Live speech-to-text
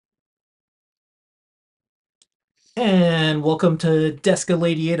And welcome to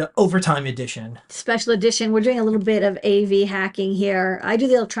Descaladiata Overtime Edition. Special edition. We're doing a little bit of AV hacking here. I do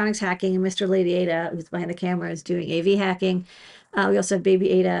the electronics hacking, and Mr. Lady Ada, who's behind the camera, is doing AV hacking. We also have Baby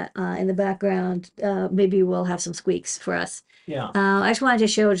Ada in the background. Maybe we'll have some squeaks for us. Yeah, I just wanted to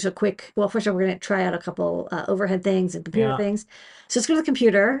show just a quick. Well, first of all, we're going to try out a couple overhead things and computer yeah. things. So let's go to the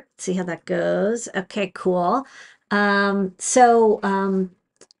computer, see how that goes. Okay, cool. So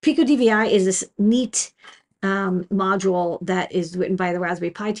Pico DVI is this neat module that is written by the Raspberry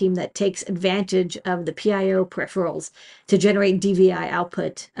Pi team that takes advantage of the PIO peripherals to generate DVI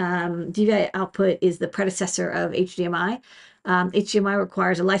output. DVI output is the predecessor of HDMI. HDMI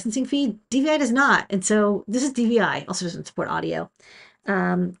requires a licensing fee. DVI does not. And so this is DVI, also doesn't support audio.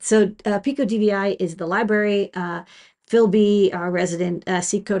 Pico DVI is the library. Phil B, our resident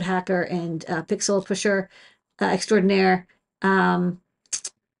C code hacker and pixel pusher extraordinaire, um,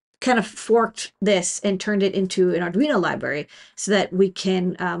 kind of forked this and turned it into an Arduino library so that we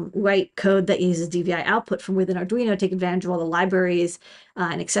can write code that uses DVI output from within Arduino, take advantage of all the libraries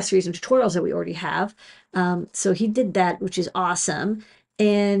and accessories and tutorials that we already have. So he did that, which is awesome.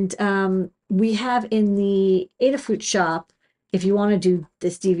 And we have in the Adafruit shop, if you want to do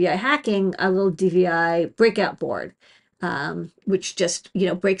this DVI hacking, a little DVI breakout board, which just,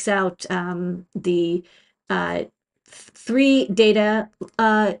 breaks out the uh, three data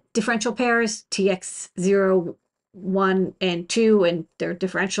differential pairs, TX0, 1, and 2, and they're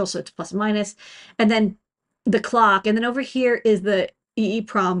differential, so it's plus and minus. And then the clock. And then over here is the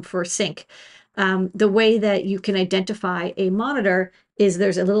EEPROM for sync. The way that you can identify a monitor is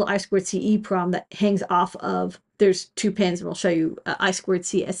there's a little I2C EEPROM that hangs off of, there's two pins, and we'll show you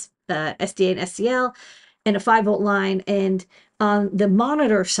I2C SDA and SCL, and a 5-volt line. And on the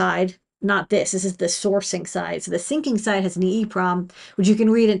monitor side, not this. This is the sourcing side. So the syncing side has an EEPROM, which you can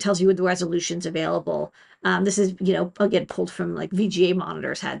read and tells you what the resolution's available. This is, again, pulled from like VGA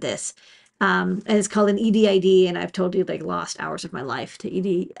monitors had this. And it's called an EDID. And I've told you like lost hours of my life to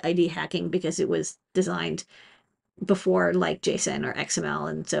EDID hacking because it was designed before like JSON or XML.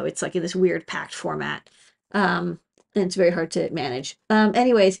 And so it's like in this weird packed format. And it's very hard to manage.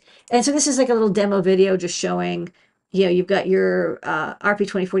 Anyways, and so this is like a little demo video just showing, you've got your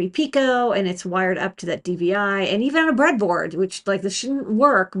RP2040 Pico and it's wired up to that DVI and even on a breadboard, which like this shouldn't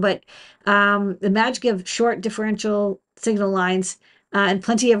work, but the magic of short differential signal lines and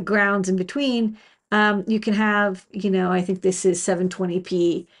plenty of grounds in between, you can have, I think this is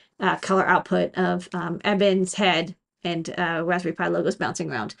 720p color output of Eben's head and Raspberry Pi logos bouncing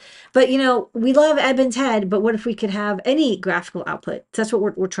around. But we love Eben's head, but what if we could have any graphical output? So that's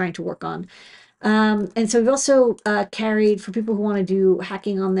what we're trying to work on. And so we've also carried for people who want to do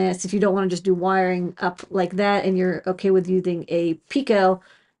hacking on this, if you don't want to just do wiring up like that and you're okay with using a Pico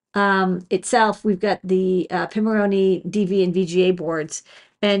itself, we've got the Pimoroni DV and VGA boards.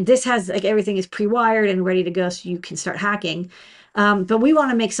 And this has like everything is pre-wired and ready to go so you can start hacking. But we want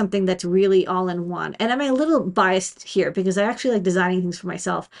to make something that's really all in one. And I'm a little biased here because I actually like designing things for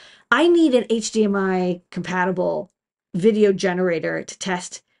myself. I need an HDMI compatible video generator to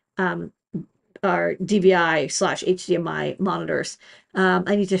test our DVI/HDMI monitors.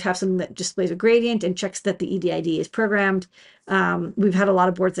 I need to have something that displays a gradient and checks that the EDID is programmed. We've had a lot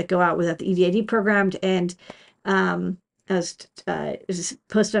of boards that go out without the EDID programmed, and as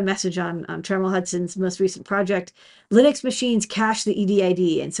posted a message on Trammell Hudson's most recent project, Linux machines cache the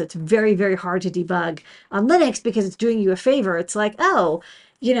EDID, and so it's very, very hard to debug on Linux because it's doing you a favor. It's like, oh,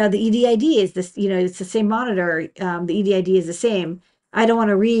 the EDID is this, it's the same monitor. The EDID is the same. I don't want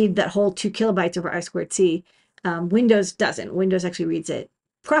to read that whole 2 kilobytes over I2C. Windows doesn't. Windows actually reads it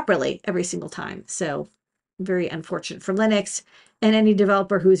properly every single time. So very unfortunate for Linux and any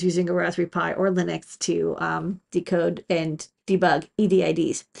developer who's using a Raspberry Pi or Linux to decode and debug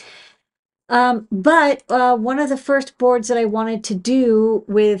EDIDs. But one of the first boards that I wanted to do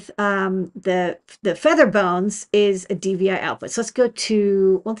with the Featherbones is a DVI output. So let's go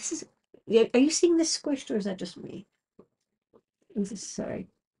to, well, this is, are you seeing this squished or is that just me? Sorry.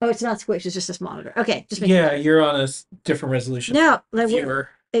 Oh, it's not squished. It's just this monitor. Okay, just making Yeah, sure. you're on a different resolution than No, like viewer.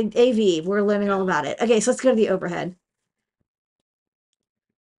 AV. We're learning all Yeah. about it. Okay, so let's go to the overhead.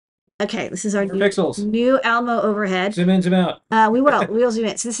 Okay, this is our More new pixels. new Almo overhead. Zoom in, zoom out. We will zoom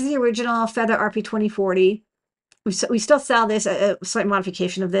in. So this is the original Feather RP2040. We still sell this, a slight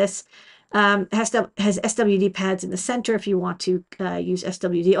modification of this. Has SWD pads in the center if you want to use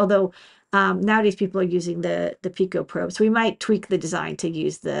SWD, although nowadays people are using the Pico probe. So we might tweak the design to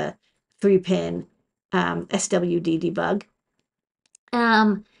use the 3-pin SWD debug.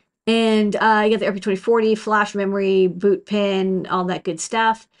 And you got the RP2040, flash memory, boot pin, all that good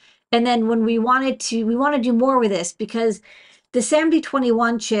stuff. And then when we want to do more with this because the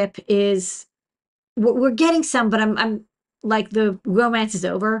SAMD21 chip is, we're getting some, but I'm like the romance is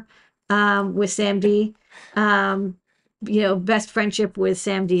over with SAMD. Best friendship with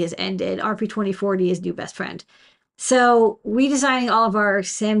SAMD has ended. RP2040 is new best friend. So redesigning all of our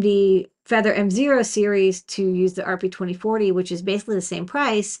SAMD Feather M0 series to use the RP2040, which is basically the same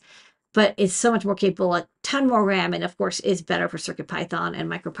price, but it's so much more capable, a ton more RAM, and of course is better for CircuitPython and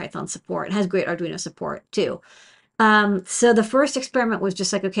MicroPython support. It has great Arduino support too. So the first experiment was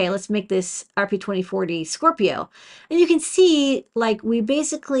just like, okay, let's make this RP2040 Scorpio. And you can see, like, we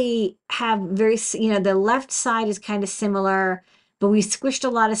basically have the left side is kind of similar, but we squished a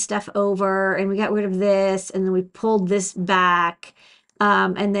lot of stuff over and we got rid of this and then we pulled this back.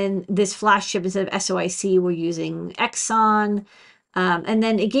 And then this flash chip, instead of SOIC, we're using Exxon. And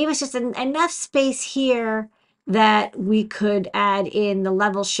then it gave us just enough space here that we could add in the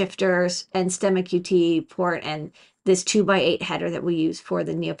level shifters and STEMMA QT port and this 2x8 header that we use for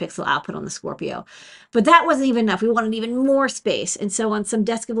the NeoPixel output on the Scorpio. But that wasn't even enough. We wanted even more space. And so on some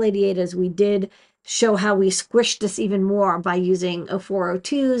Desk of Lady Adas, we did show how we squished this even more by using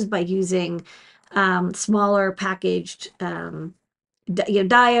 0402s, by using smaller packaged diodes,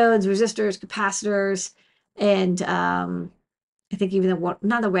 resistors, capacitors, and I think even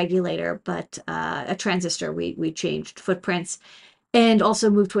not a regulator, but a transistor. We changed footprints and also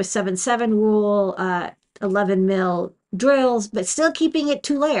moved to a 7/7 rule, 11 mil drills, but still keeping it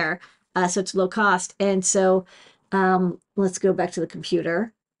 2-layer, so it's low cost. And so let's go back to the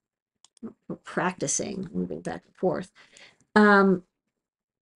computer. We're practicing, moving back and forth. The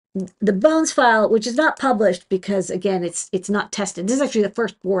bones file, which is not published because again, it's not tested. This is actually the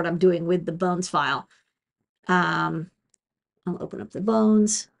first board I'm doing with the bones file. I'll open up the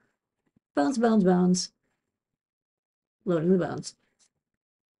bones. Bones. Loading the bones.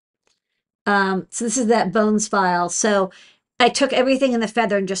 So this is that bones file. So I took everything in the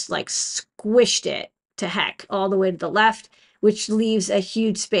feather and just like squished it to heck all the way to the left, which leaves a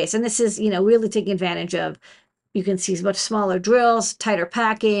huge space. And this is, really taking advantage of, you can see much smaller drills, tighter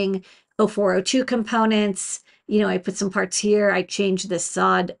packing, 0402 components. I put some parts here. I changed the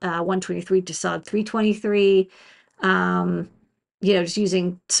SOD 123 to SOD 323. Just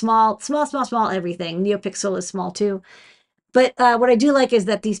using small everything. NeoPixel is small too. But what I do like is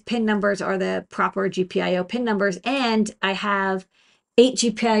that these pin numbers are the proper GPIO pin numbers, and I have 8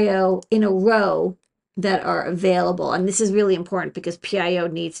 GPIO in a row that are available. And this is really important because PIO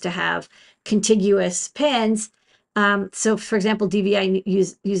needs to have contiguous pins. So for example, DVI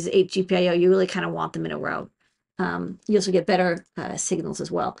uses 8 GPIO. You really kind of want them in a row. You also get better signals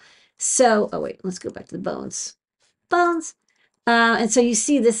as well. So, oh wait, let's go back to the bones. And so you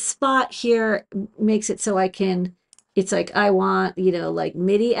see this spot here makes it so it's like I want, like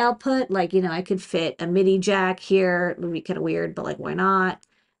MIDI output, like, I could fit a MIDI jack here. It would be kind of weird, but like, why not?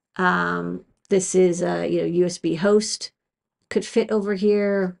 This is a, USB host could fit over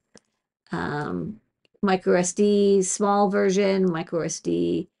here. Micro SD small version, micro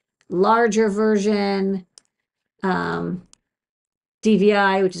SD larger version, DVI,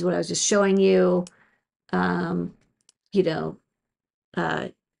 which is what I was just showing you. This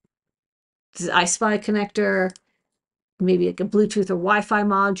is iSpy connector, maybe like a Bluetooth or Wi-Fi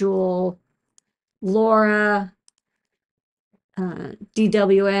module, LoRa,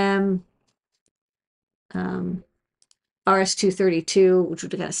 DWM, RS-232, which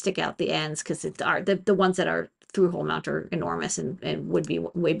would kind of stick out the ends because the ones that are through-hole mount are enormous and would be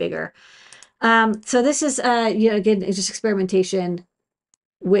way bigger. So this is, again, it's just experimentation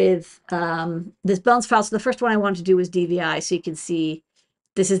with this bones file. So the first one I wanted to do was DVI. So you can see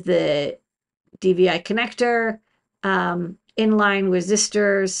this is the DVI connector, inline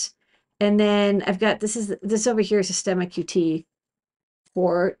resistors, and then I've got this over here is a STEMMA QT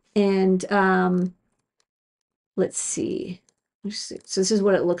port, and let's see. So this is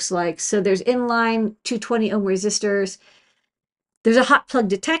what it looks like. So there's inline 220 ohm resistors. There's a hot plug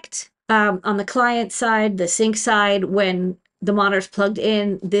detect on the client side, the sync side. When the monitor's plugged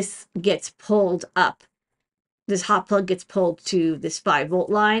in, this gets pulled up. This hot plug gets pulled to this 5-volt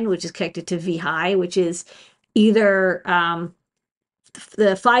line, which is connected to V-high, which is either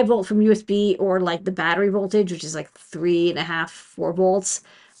the 5-volt from USB or like the battery voltage, which is like 3.5, 4 volts.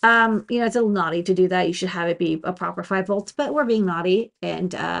 It's a little naughty to do that. You should have it be a proper 5 volts, but we're being naughty,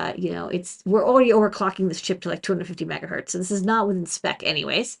 and we're already overclocking this chip to like 250 megahertz. So this is not within spec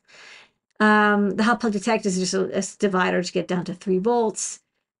anyways. The hot plug detect is just a divider to get down to 3 volts.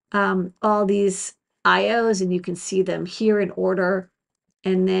 All these IOs, and you can see them here in order.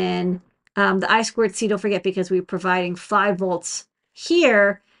 And then the I2C, don't forget, because we're providing 5 volts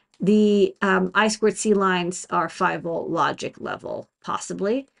here, The I squared C lines are 5-volt logic level,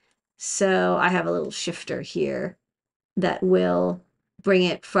 possibly. So I have a little shifter here that will bring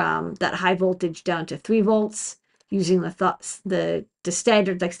it from that high voltage down to 3 volts using the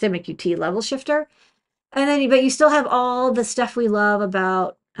standard like STEM QT level shifter. And then, but you still have all the stuff we love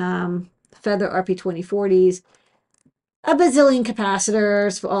about Feather RP2040s, a bazillion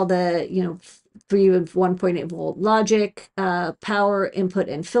capacitors for all the, 3 and 1.8 volt logic, power input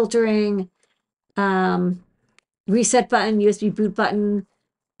and filtering, reset button, USB boot button.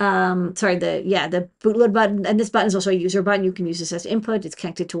 The bootload button, and this button is also a user button. You can use this as input. It's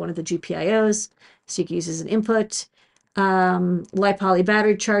connected to one of the GPIOs, so you can use it as an input. LiPoly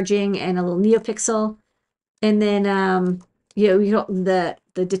battery charging and a little NeoPixel. And then the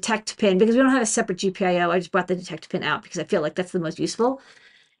detect pin, because we don't have a separate GPIO. I just brought the detect pin out because I feel like that's the most useful.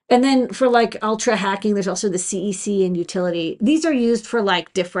 And then for like ultra hacking, there's also the CEC and utility. These are used for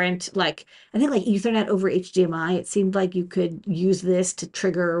like different, like I think like Ethernet over HDMI. It seemed like you could use this to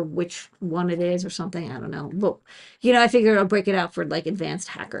trigger which one it is or something. I don't know. But I figured I'll break it out for like advanced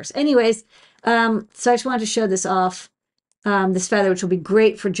hackers. Anyways, so I just wanted to show this off. This feather, which will be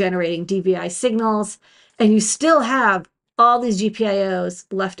great for generating DVI signals. And you still have all these GPIOs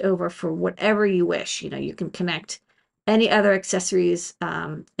left over for whatever you wish. You can connect any other accessories.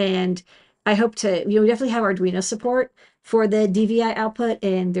 And I hope to, we definitely have Arduino support for the DVI output,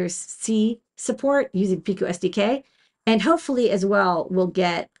 and there's C support using Pico SDK. And hopefully as well, we'll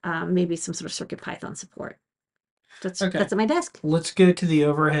get maybe some sort of CircuitPython support. That's at my desk. Let's go to the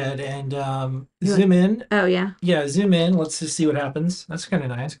overhead and zoom in. Oh, yeah. Yeah, zoom in. Let's just see what happens. That's kind of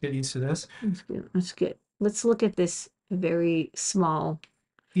nice. Get used to this. That's good. That's good. Let's look at this very small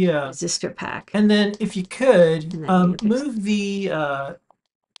resistor pack. And then if you could move the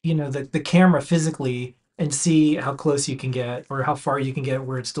the camera physically and see how close you can get or how far you can get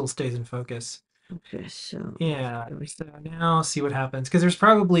where it still stays in focus. Okay, so yeah, so now see what happens, because there's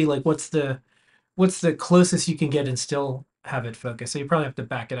probably like what's the closest you can get and still have it focus. So you probably have to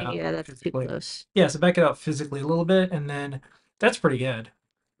back it out. Yeah, that's physically. too close. Yeah, so back it out physically a little bit, and then that's pretty good.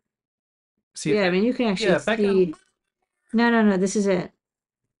 See, I mean, you can actually see. No, this is it.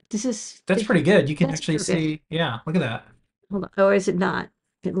 That's pretty good. You can actually see. Yeah, look at that. Hold on. Or is it not?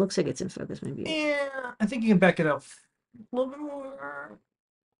 It looks like it's in focus, maybe. Yeah, I think you can back it up a little bit more.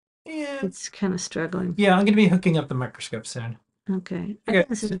 Yeah. It's kind of struggling. Yeah, I'm going to be hooking up the microscope soon. Okay. Okay.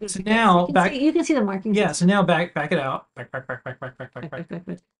 So now you can see the markings. Yeah. So now back it out. Back.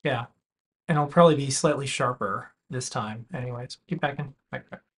 Yeah, and it'll probably be slightly sharper this time. Anyways, keep backing. Back.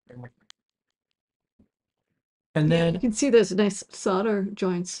 And then you can see those nice solder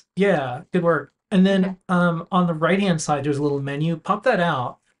joints. Yeah, good work. And then on the right hand side, there's a little menu. Pop that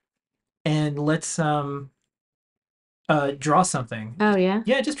out, and let's draw something. Oh yeah.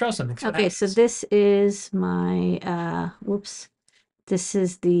 Yeah, just draw something. Okay, so this is my this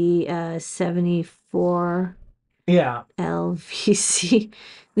is the 74 LVC.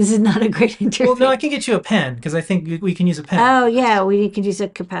 This is not a great interface. Well, no, I can get you a pen because I think we can use a pen. Oh yeah, we can use a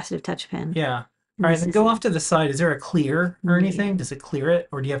capacitive touch pen. Yeah. All right, then go off to the side. Is there a clear or anything? Does it clear it,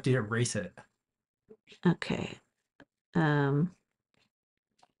 or do you have to erase it? Okay. I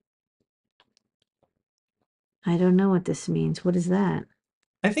don't know what this means. What is that?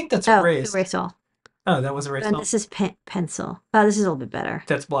 I think that's erase. Erase all. Oh, that was erase all. And this is pencil. Oh, this is a little bit better.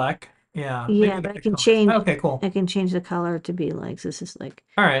 That's black. Yeah. Yeah, but I can change. Okay, cool. I can change the color to be like, so this is like.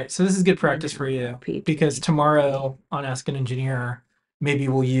 All right, so this is good practice for you, because tomorrow on Ask an Engineer, maybe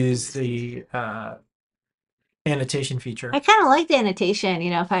we'll use the annotation feature. I kind of like the annotation,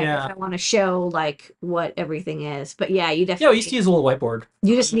 if I want to show like what everything is. But yeah, you definitely. Yeah, we used to use a little whiteboard.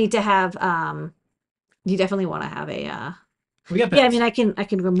 You just need to have you definitely want to have a we got I mean, I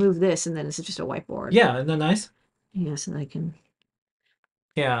can remove this, and then it's just a whiteboard. Yeah, isn't that nice? Yeah, so I can.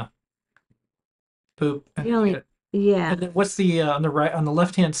 Yeah. Poop. Yeah. And then what's the on the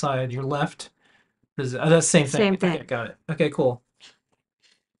left hand side? Your left. That's the same thing. Same thing. Okay, got it. Okay, cool.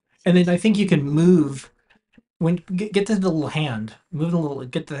 And then I think you can move when get to the little hand.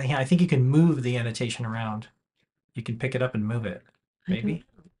 Get to the hand. I think you can move the annotation around. You can pick it up and move it. Maybe.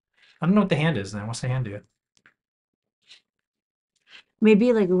 I don't know what the hand is then. What's the hand do?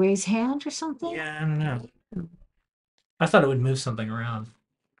 Maybe like raise hand or something? Yeah, I don't know. I thought it would move something around.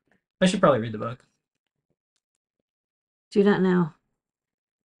 I should probably read the book. Do not know.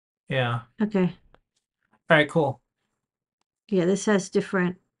 Yeah. Okay. All right, cool. Yeah, this has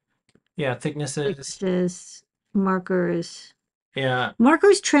different thicknesses, markers. Yeah.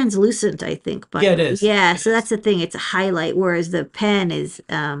 Marker's translucent, I think. But yeah, it is. Yeah, so that's the thing. It's a highlight, whereas the pen is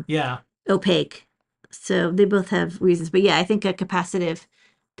opaque. So they both have reasons. But yeah, I think a capacitive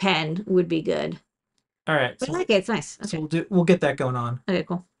pen would be good. All right. But I So, like it. It's nice. so Okay. we'll get that going on. Okay,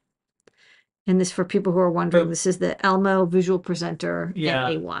 cool. And this, for people who are wondering, Oh. this is the Elmo Visual Presenter Yeah.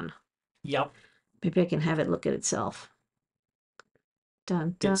 NA1. Yep. Maybe I can have it look at itself.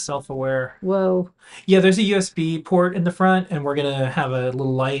 Dun, dun. It's self-aware. Whoa. Yeah, there's a USB port in the front, and we're gonna have a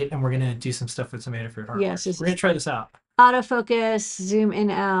little light, and we're gonna do some stuff with some Adafruit hardware. Yes, this We're gonna is try this out. autofocus, zoom in,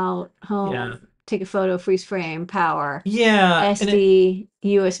 out, home, Yeah. take a photo, freeze frame, power, Yeah. And SD,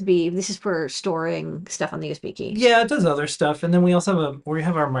 USB. This is for storing stuff on the USB key. yeah, it does other stuff, and then we also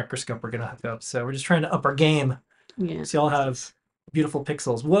have our microscope we're gonna hook up. So we're just trying to up our game. Yeah. So y'all have beautiful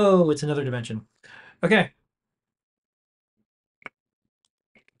pixels. Whoa, it's another dimension. Okay.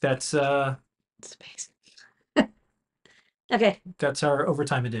 That's Space. Okay. our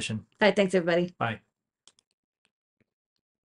overtime edition. All right. Thanks, everybody. Bye.